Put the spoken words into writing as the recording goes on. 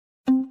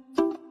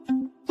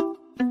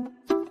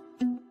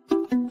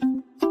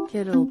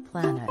Kiddle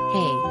planet.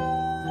 Hey.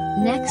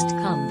 Next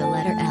come the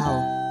letter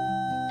L.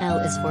 L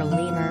is for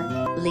lemur.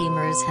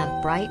 Lemurs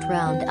have bright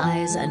round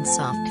eyes and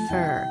soft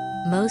fur.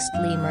 Most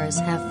lemurs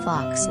have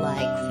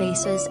fox-like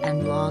faces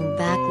and long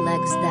back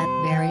legs that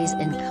varies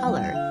in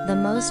color. The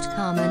most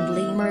common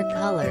lemur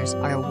colors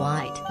are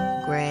white,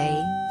 gray,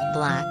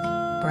 black,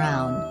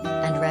 brown,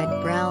 and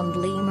red-brown.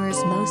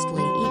 Lemurs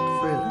mostly eat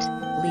fruit,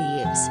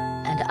 leaves,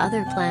 and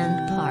other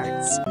plant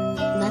parts.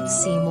 Let's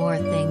see more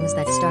things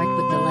that start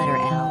with the letter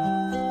L.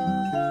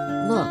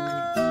 Look.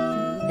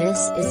 This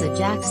is a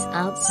Jack's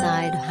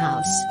outside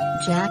house.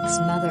 Jack's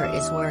mother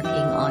is working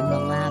on the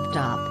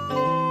laptop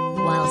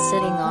while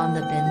sitting on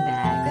the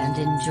beanbag and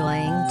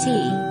enjoying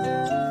tea.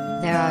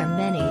 There are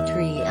many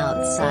trees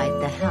outside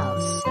the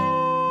house.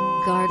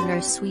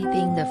 Gardener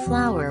sweeping the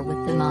flower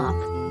with the mop.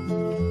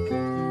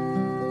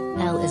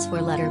 L is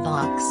for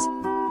letterbox.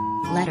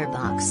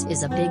 Letterbox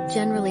is a big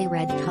generally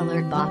red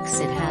colored box.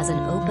 It has an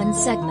open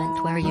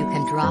segment where you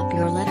can drop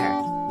your letter.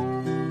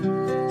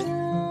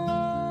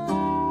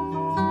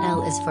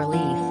 L is for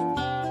leaf.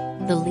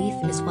 The leaf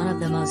is one of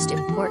the most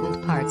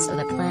important parts of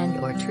a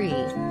plant or tree.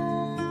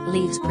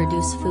 Leaves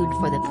produce food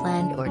for the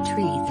plant or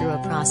tree through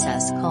a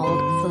process called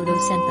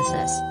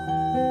photosynthesis.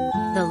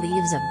 The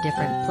leaves of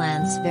different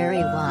plants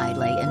vary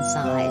widely in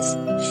size,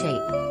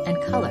 shape, and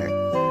color.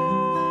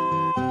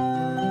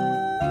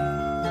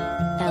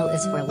 L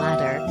is for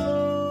ladder.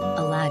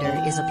 A ladder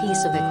is a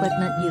piece of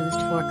equipment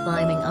used for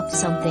climbing up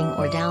something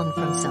or down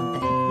from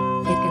something.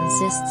 It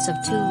consists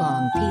of two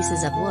long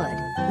pieces of wood,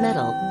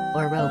 metal,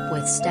 or rope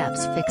with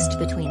steps fixed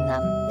between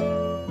them.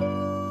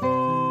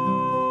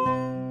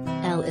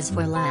 L is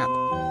for lamp.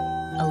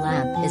 A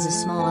lamp is a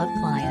small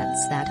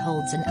appliance that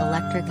holds an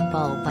electric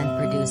bulb and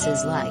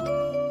produces light.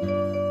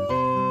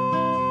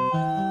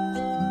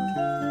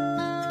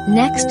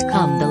 Next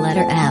come the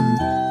letter M.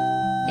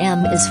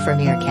 M is for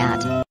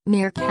meerkat.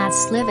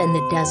 Meerkats live in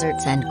the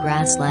deserts and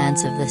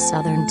grasslands of the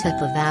southern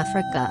tip of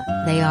Africa.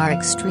 They are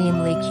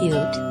extremely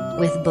cute,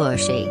 with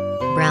bushy,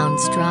 brown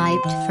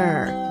striped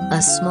fur,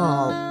 a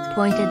small,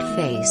 pointed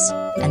face,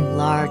 and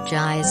large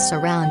eyes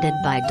surrounded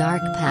by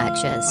dark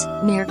patches.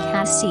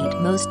 Meerkats eat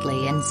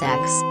mostly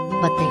insects,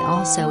 but they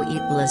also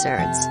eat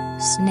lizards,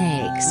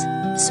 snakes,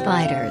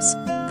 spiders,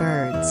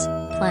 birds,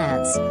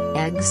 plants,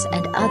 eggs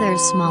and other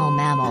small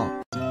mammals.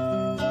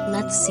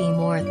 Let's see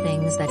more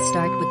things that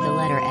start with the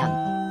letter M.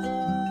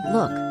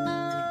 Look.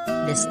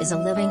 This is a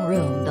living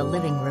room. The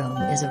living room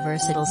is a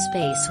versatile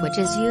space which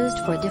is used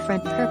for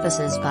different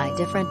purposes by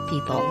different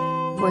people.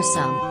 For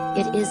some,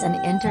 it is an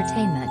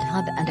entertainment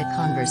hub and a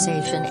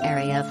conversation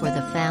area for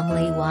the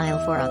family, while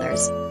for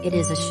others, it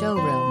is a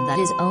showroom that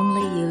is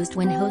only used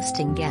when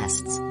hosting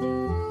guests.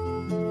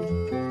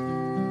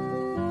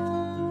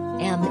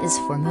 M is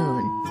for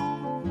moon.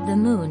 The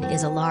moon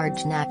is a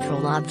large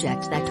natural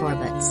object that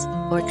orbits,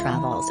 or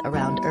travels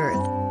around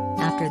Earth.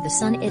 After the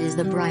sun, it is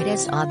the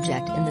brightest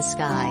object in the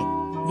sky.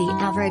 The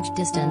average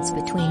distance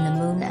between the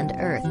moon and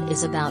Earth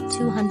is about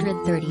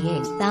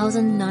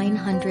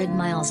 238,900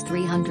 miles,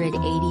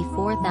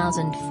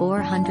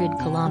 384,400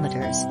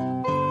 kilometers.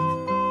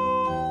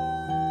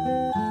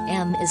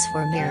 M is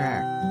for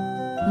mirror.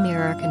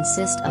 Mirror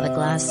consists of a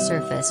glass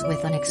surface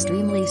with an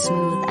extremely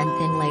smooth and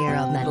thin layer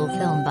of metal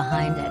film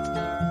behind it.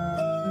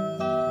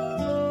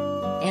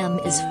 M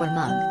is for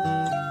mug.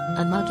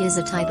 A mug is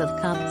a type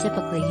of cup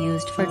typically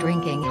used for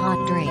drinking hot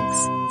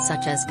drinks,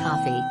 such as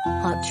coffee,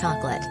 hot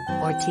chocolate,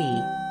 or tea.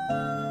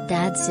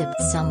 Dad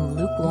sipped some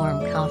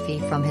lukewarm coffee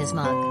from his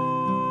mug.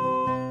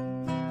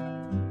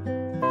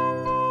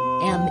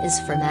 M is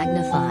for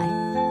magnify.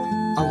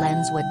 A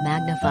lens would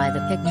magnify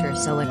the picture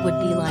so it would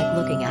be like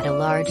looking at a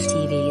large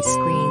TV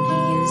screen.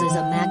 He uses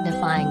a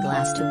magnifying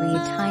glass to read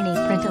tiny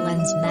print. A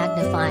lens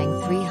magnifying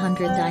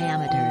 300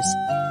 diameters.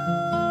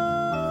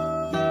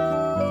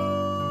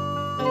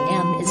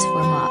 M is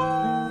for mop.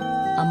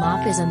 A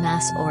mop is a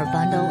mass or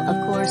bundle of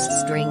coarse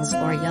strings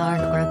or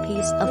yarn or a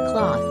piece of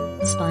cloth,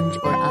 sponge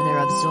or other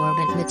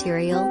absorbent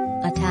material,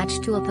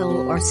 attached to a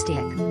pole or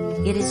stick.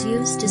 It is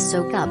used to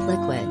soak up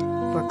liquid,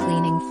 for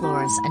cleaning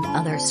floors and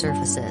other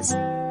surfaces.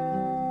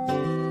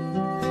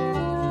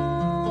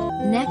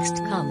 Next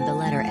come the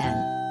letter N.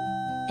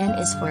 N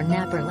is for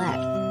nabarlek.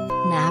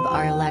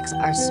 Nabarleks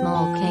are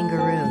small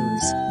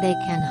kangaroos. They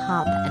can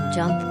hop and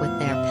jump with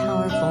their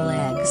powerful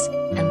legs,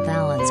 and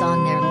balance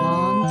on their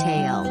long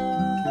tail.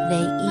 They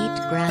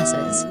eat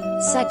grasses,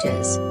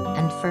 sedges,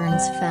 and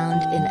ferns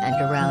found in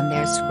and around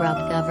their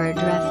scrub-covered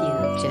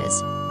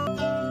refuges.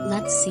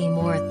 Let's see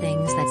more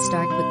things that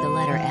start with the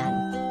letter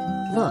N.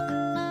 Look.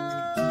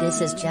 This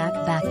is Jack's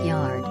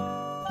backyard.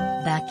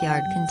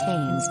 Backyard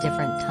contains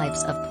different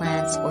types of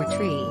plants or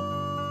tree.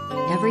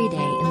 Every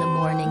day in the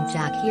morning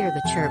Jack hears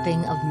the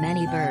chirping of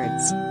many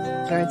birds.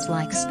 Birds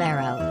like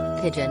sparrow,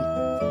 pigeon.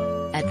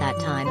 At that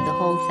time the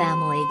whole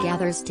family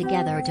gathers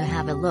together to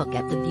have a look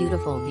at the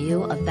beautiful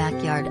view of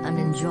backyard and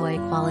enjoy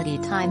quality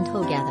time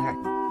together.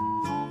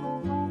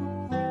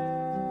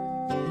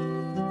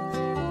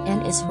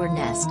 N is for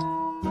nest.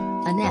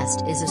 A A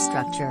nest is a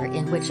structure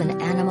in which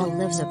an animal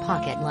lives, a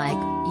pocket-like,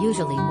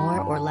 usually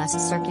more or less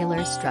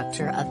circular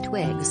structure of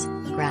twigs,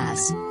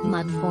 grass,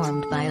 mud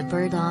formed by a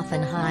bird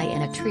often high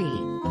in a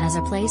tree, as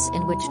a place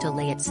in which to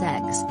lay its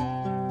eggs.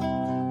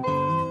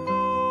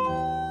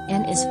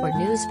 N is for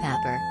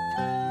newspaper.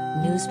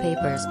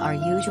 Newspapers are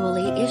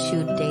usually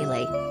issued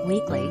daily,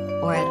 weekly,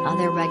 or at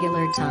other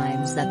regular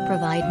times that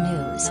provide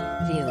news,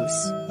 views,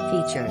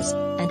 features,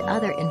 and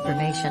other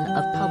information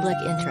of public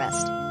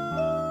interest.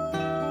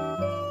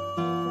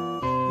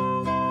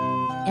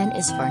 N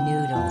is for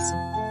noodles.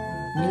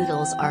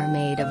 Noodles are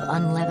made of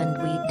unleavened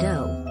wheat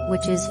dough,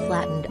 which is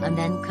flattened and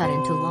then cut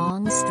into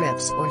long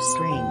strips or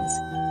strings.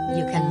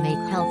 You can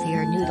make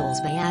healthier noodles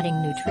by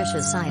adding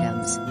nutritious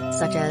items,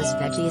 such as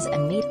veggies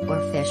and meat or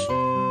fish.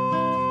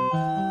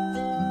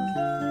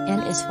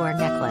 N is for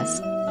necklace.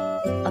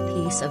 A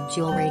piece of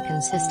jewelry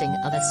consisting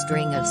of a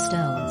string of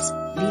stones,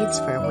 beads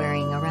for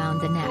wearing around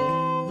the neck.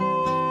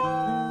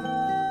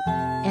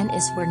 N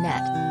is for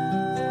net.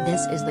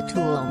 This is the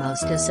tool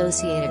most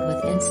associated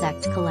with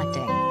insect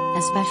collecting,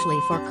 especially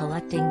for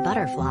collecting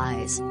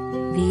butterflies.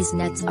 These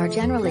nets are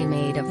generally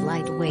made of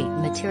lightweight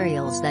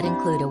materials that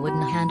include a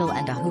wooden handle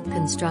and a hoop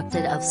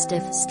constructed of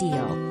stiff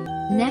steel.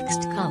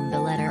 Next come the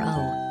letter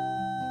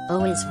O.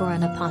 O is for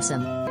an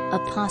opossum.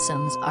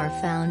 Opossums are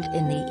found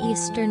in the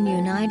eastern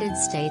United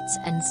States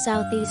and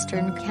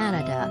southeastern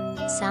Canada.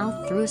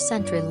 South through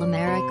Central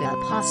America,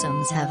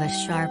 opossums have a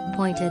sharp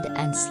pointed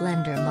and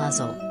slender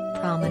muzzle,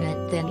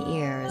 prominent thin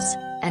ears,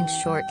 and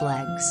short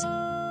legs.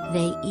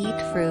 They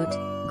eat fruit,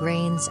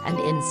 grains and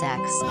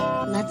insects.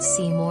 Let's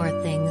see more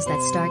things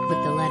that start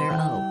with the letter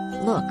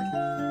O.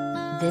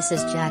 Look. This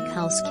is Jack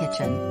House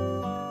Kitchen.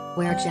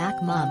 Where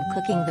Jack Mom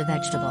cooking the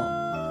vegetable.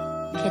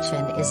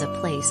 Kitchen is a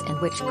place in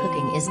which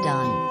cooking is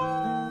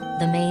done.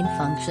 The main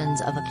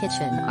functions of a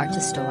kitchen are to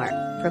store,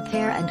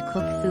 prepare and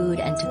cook food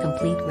and to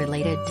complete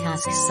related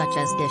tasks such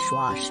as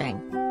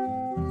dishwashing.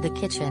 The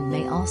kitchen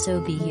may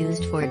also be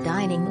used for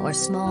dining or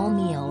small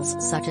meals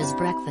such as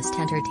breakfast,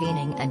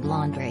 entertaining and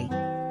laundry.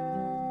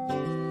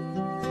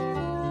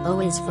 O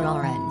is for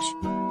orange.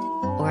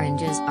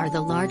 Oranges are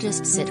the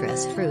largest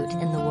citrus fruit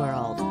in the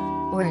world.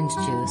 Orange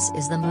juice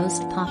is the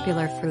most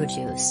popular fruit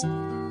juice.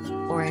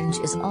 Orange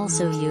is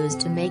also used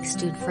to make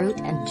stewed fruit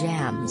and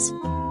jams.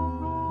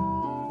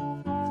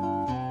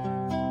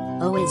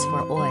 O is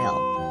for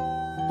oil.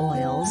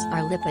 Oils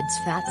are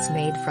lipids, fats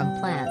made from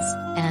plants,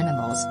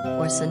 animals,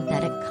 or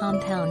synthetic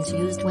compounds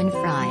used when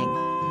frying,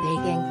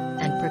 baking,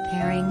 and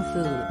preparing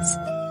foods.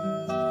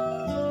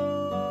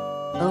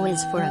 O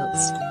is for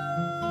oats.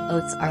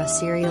 Oats are a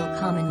cereal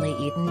commonly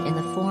eaten in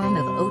the form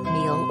of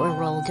oatmeal or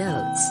rolled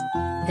oats.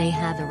 They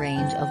have a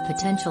range of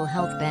potential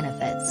health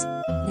benefits.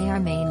 They are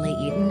mainly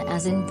eaten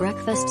as in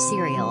breakfast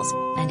cereals,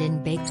 and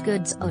in baked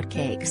goods, oat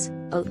cakes,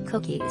 oat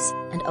cookies,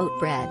 and oat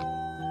bread.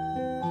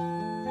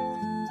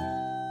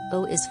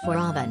 O is for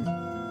oven.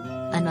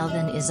 An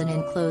oven is an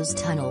enclosed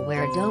tunnel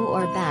where dough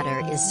or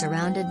batter is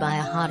surrounded by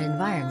a hot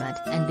environment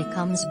and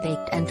becomes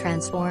baked and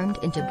transformed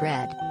into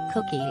bread,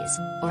 cookies,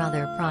 or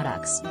other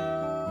products.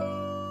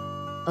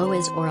 O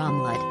is for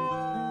omelette.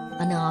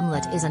 An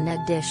omelette is an egg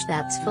dish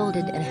that's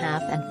folded in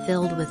half and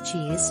filled with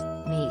cheese,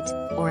 meat,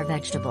 or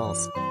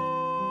vegetables.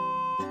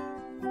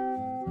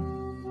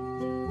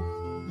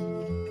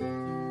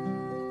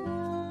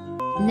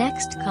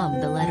 Next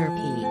come the letter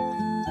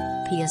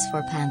P. P is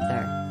for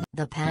panther.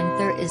 The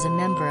panther is a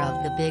member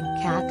of the big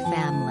cat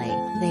family.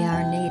 They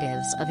are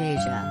natives of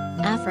Asia,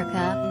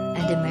 Africa,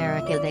 and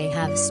America. They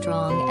have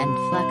strong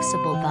and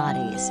flexible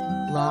bodies,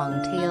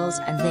 long tails,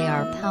 and they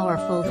are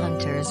powerful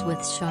hunters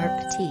with sharp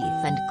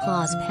teeth and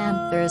claws.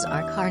 Panthers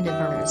are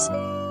carnivores.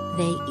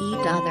 They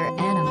eat other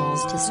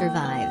animals to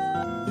survive.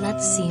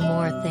 Let's see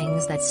more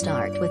things that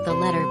start with the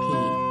letter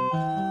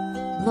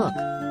P. Look.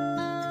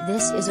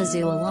 This is a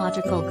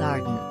zoological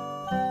garden.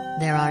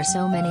 There are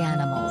so many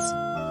animals.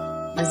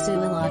 A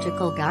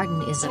zoological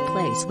garden is a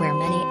place where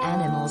many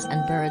animals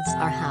and birds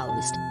are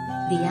housed.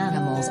 The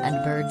animals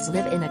and birds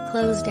live in a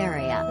closed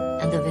area,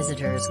 and the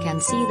visitors can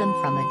see them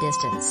from a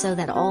distance so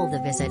that all the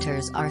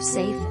visitors are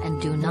safe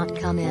and do not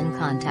come in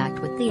contact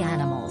with the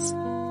animals.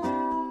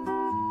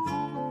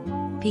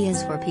 P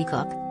is for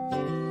peacock.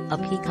 A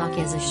peacock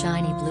is a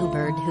shiny blue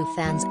bird who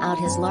fans out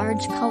his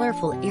large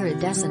colorful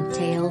iridescent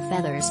tail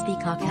feathers.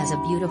 Peacock has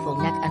a beautiful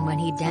neck, and when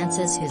he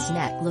dances his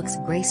neck looks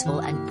graceful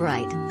and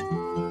bright.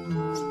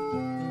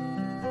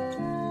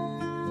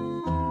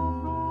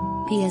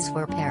 P is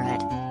for parrot.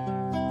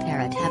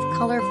 Parrot have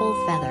colorful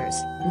feathers,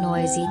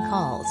 noisy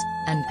calls,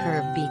 and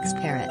curved beaks.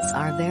 Parrots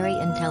are very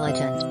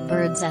intelligent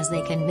birds as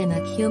they can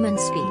mimic human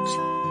speech.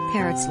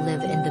 Parrots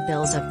live in the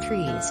bills of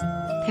trees.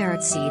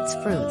 Parrots eats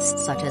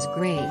fruits such as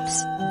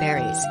grapes,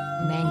 berries,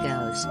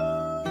 mangoes.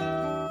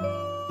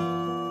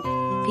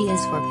 P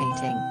is for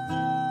painting.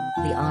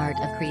 The art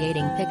of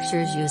creating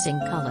pictures using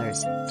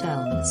colors,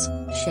 tones,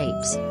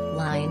 shapes,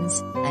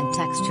 lines, and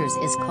textures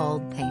is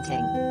called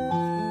painting.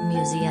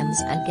 Museums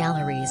and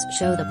galleries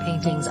show the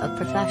paintings of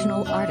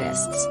professional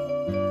artists.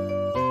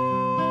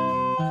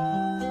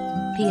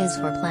 P is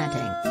for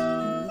planting.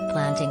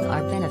 planting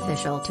are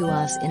beneficial to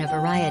us in a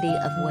variety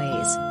of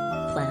ways.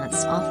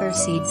 Plants offer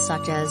seeds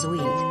such as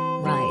wheat,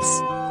 rice,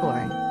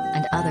 corn,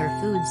 and other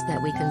foods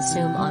that we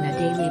consume on a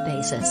daily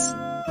basis.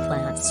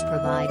 Plants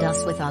provide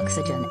us with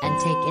oxygen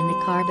and take in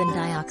the carbon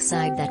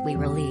dioxide that we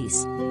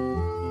release.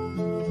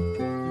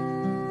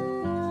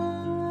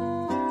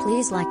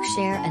 Please like,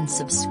 share and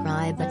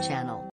subscribe the channel.